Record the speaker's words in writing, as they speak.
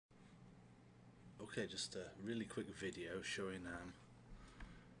Okay, just a really quick video showing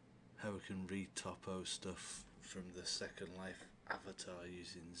how we can re-topo stuff from the Second Life avatar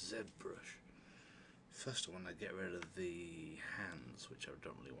using ZBrush. First I want to get rid of the hands, which I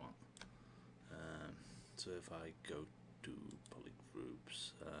don't really want. So if I go to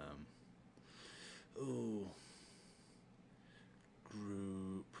polygroups,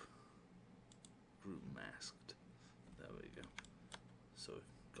 group masked, there we go. So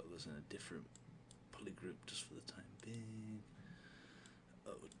we've got this in a different polygroup just for the time being.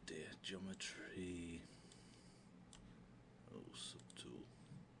 Oh dear, geometry. Oh, subtool.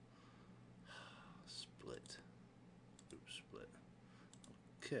 Split. Group split.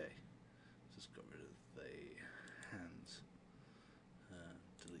 Okay. Just got rid of the hands.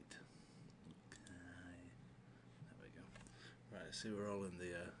 Delete. Okay. There we go. Right, see we're all in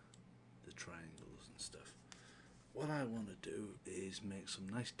the triangles and stuff. What I want to do is make some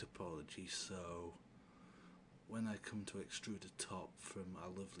nice topology, so when I come to extrude a top from our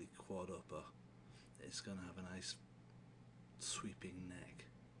lovely quad upper, it's going to have a nice sweeping neck.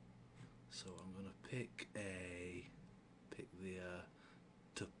 So I'm going to pick the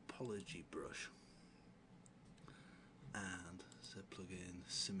topology brush and say plug in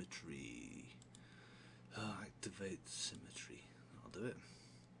symmetry, activate symmetry. I'll do it,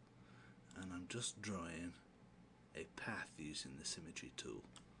 and I'm just drawing a path using the symmetry tool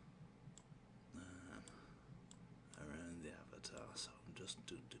around the avatar. So I'm just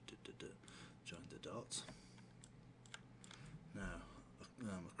join the dots.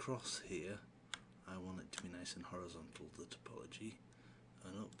 Now across here I want it to be nice and horizontal, the topology,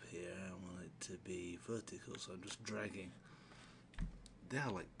 and up here I want it to be vertical, so I'm just dragging. They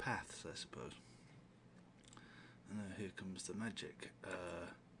are like paths, I suppose. And now here comes the magic.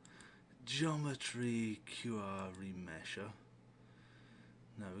 Geometry qremesher.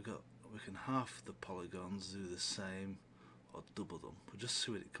 Now we can half the polygons, do the same, or double them. We'll just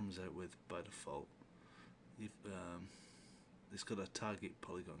see what it comes out with by default. It's got a target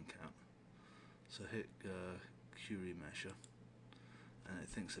polygon count, so hit qremesher and it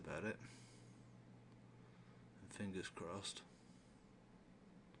thinks about it, and fingers crossed.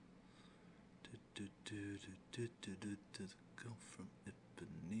 Go from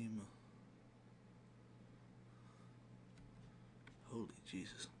Ipanema. Holy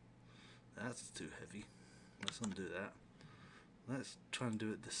Jesus, that's too heavy. Let's undo that. Let's try and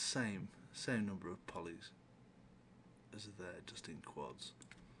do it the same number of polys as there, just in quads.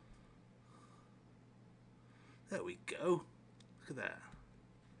 There we go. Look at that.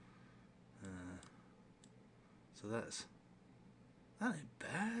 So that ain't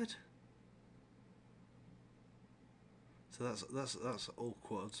bad. So that's all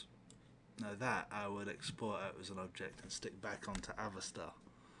quads. Now that I would export out as an object and stick back onto Avastar,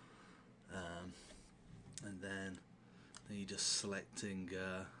 and then you're just selecting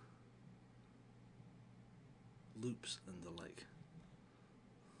loops and the like.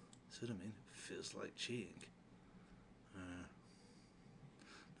 See what I mean? It feels like cheating.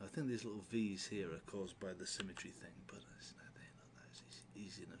 I think these little V's here are caused by the symmetry thing, but they're not that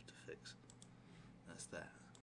easy enough to fix. That's that.